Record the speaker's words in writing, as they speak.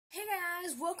Hey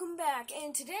guys, welcome back,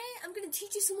 and today I'm going to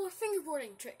teach you some more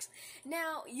fingerboarding tricks.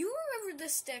 Now, you remember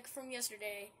this stick from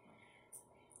yesterday,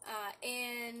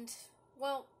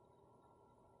 well,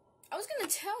 I was going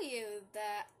to tell you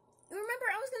that,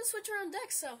 remember, I was going to switch around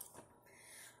decks, so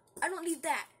I don't need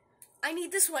that. I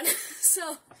need this one,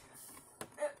 so,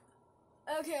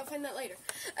 okay, I'll find that later.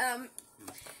 I'm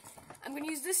going to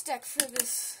use this deck for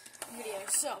this video,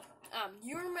 so,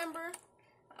 you remember...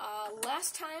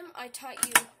 last time I taught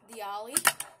you the ollie,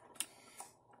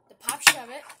 the pop shove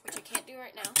it, which I can't do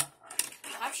right now,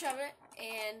 pop shove it,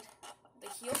 and the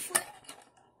heel flip,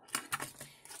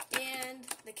 and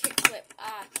the kick flip.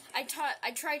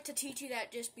 I tried to teach you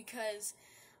that just because,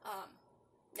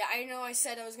 I know I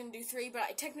said I was going to do 3, but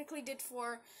I technically did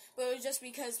 4, but it was just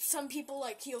because some people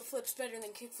like heel flips better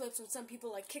than kick flips, and some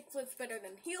people like kick flips better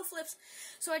than heel flips,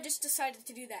 so I just decided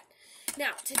to do that.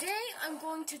 Now, today I'm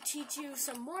going to teach you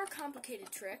some more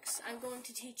complicated tricks. I'm going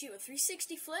to teach you a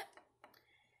 360 flip,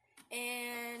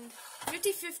 and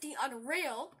 50-50 on a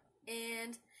rail,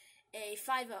 and a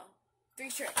 5-0. 3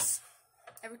 tricks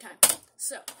every time.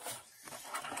 So,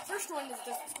 first one is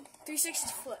the 360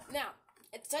 flip. Now,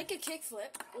 it's like a kick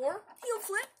flip or heel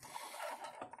flip.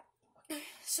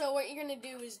 So what you're gonna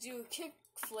do is do a kick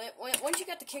flip. Once you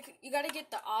got the kick, you gotta get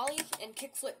the ollie and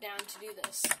kick flip down to do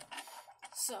this.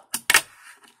 So,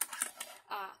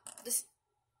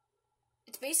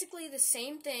 it's basically the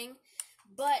same thing,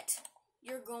 but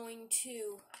you're going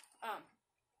to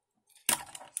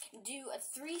do a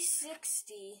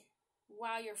 360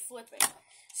 while you're flipping.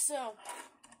 So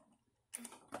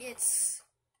it's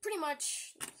pretty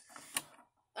much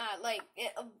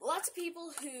lots of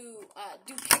people who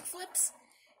do kick flips,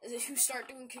 who start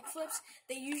doing kick flips,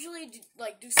 they usually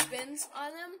do spins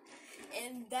on them,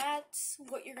 and that's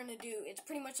what you're gonna do. It's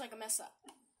pretty much like a mess up.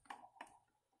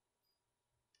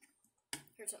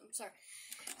 Here's something. Sorry.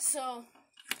 So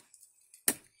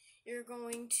you're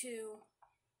going to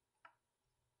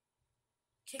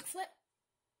kick flip,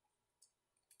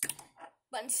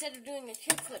 but instead of doing a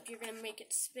kick flip, you're gonna make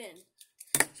it spin.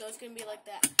 So it's gonna be like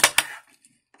that.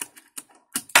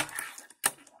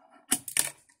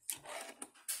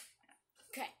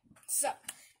 Okay, so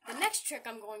the next trick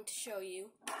I'm going to show you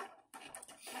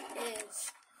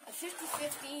is a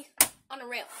 50-50 on a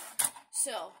rail.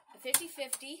 So a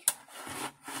 50-50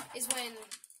 is when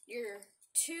your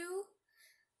two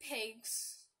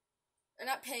pegs, or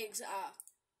not pegs,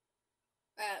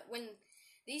 when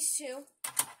these two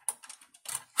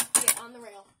get on the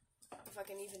rail, if I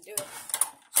can even do it.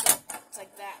 So it's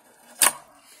like that.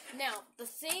 Now the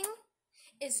thing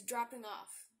is dropping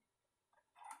off.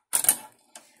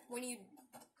 When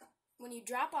you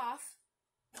drop off,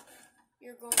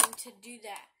 you're going to do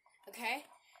that, okay?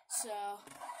 So,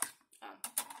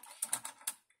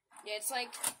 yeah, it's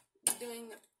like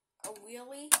doing a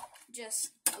wheelie,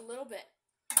 just a little bit.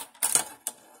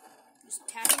 Just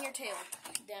tapping your tail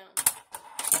down.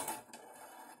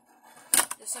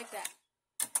 Just like that.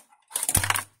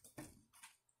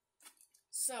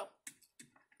 So,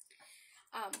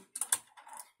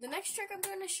 the next trick I'm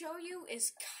going to show you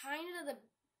is kind of the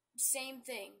same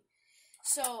thing.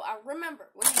 So, remember,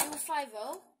 when you do a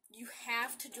 5-0, you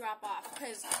have to drop off,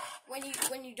 because when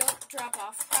you don't drop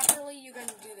off properly, you're going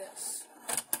to do this.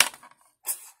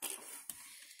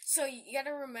 So, you got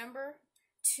to remember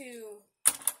to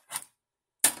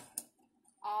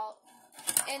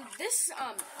and this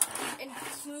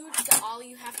includes the ollie.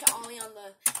 You have to ollie on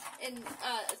the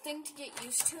thing to get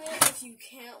used to it. If you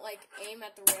can't aim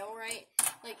at the rail right,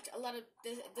 a lot of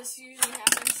this usually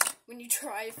happens when you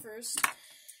try first.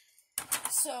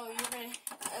 So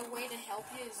a way to help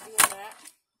you is doing that.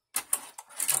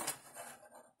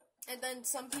 And then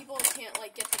some people can't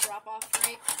get the drop off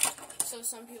right. So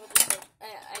some people just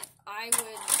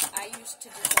I used to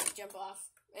just jump off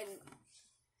and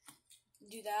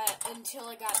do that until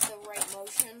I got the right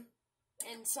motion.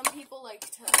 And some people like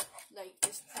to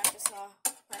just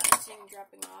practicing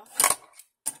dropping off,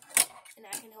 and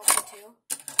that can help you too.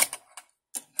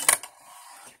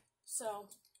 So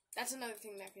that's another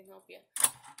thing that can help you.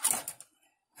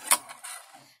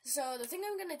 So the thing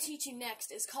I'm going to teach you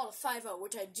next is called a 5-0,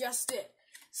 which I just did.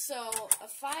 So a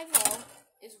 5-0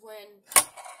 is when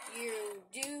you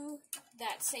do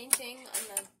that same thing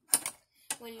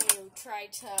when you try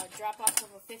to drop off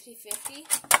of a 50-50,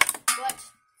 but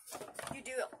you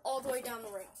do it all the way down the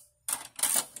rail.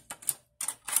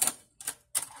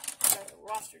 The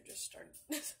roster just started.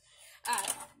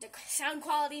 The sound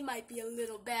quality might be a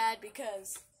little bad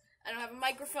because I don't have a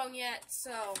microphone yet,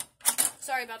 so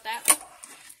sorry about that.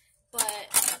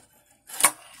 But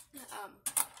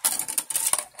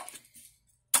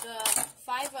the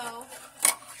 5-0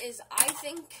 I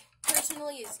think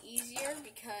personally is easier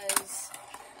because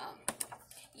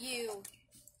you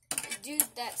do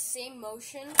that same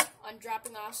motion on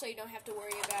dropping off, so you don't have to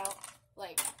worry about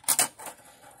like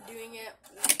doing it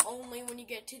only when you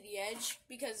get to the edge,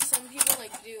 because some people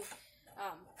like to do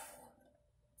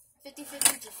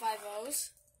 50-50 to 5-0s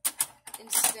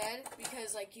instead,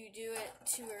 because like you do it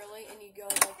too early and you go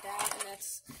like that, and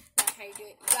that's not how you do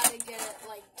it. You gotta get it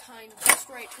like timed just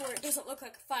right to where it doesn't look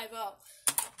like a 5-0.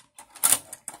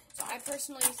 So I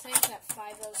personally think that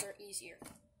 5-0s are easier.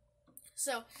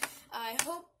 So I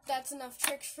hope that's enough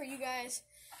tricks for you guys.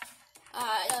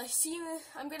 See you.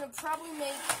 I'm gonna probably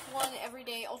make one every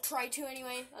day. I'll try to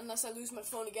anyway, unless I lose my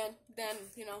phone again. Then,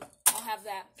 you know, I'll have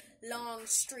that long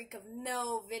streak of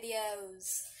no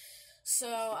videos. So,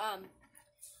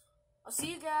 I'll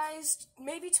see you guys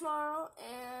maybe tomorrow,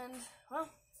 and, well,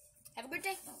 have a good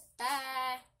day.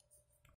 Bye.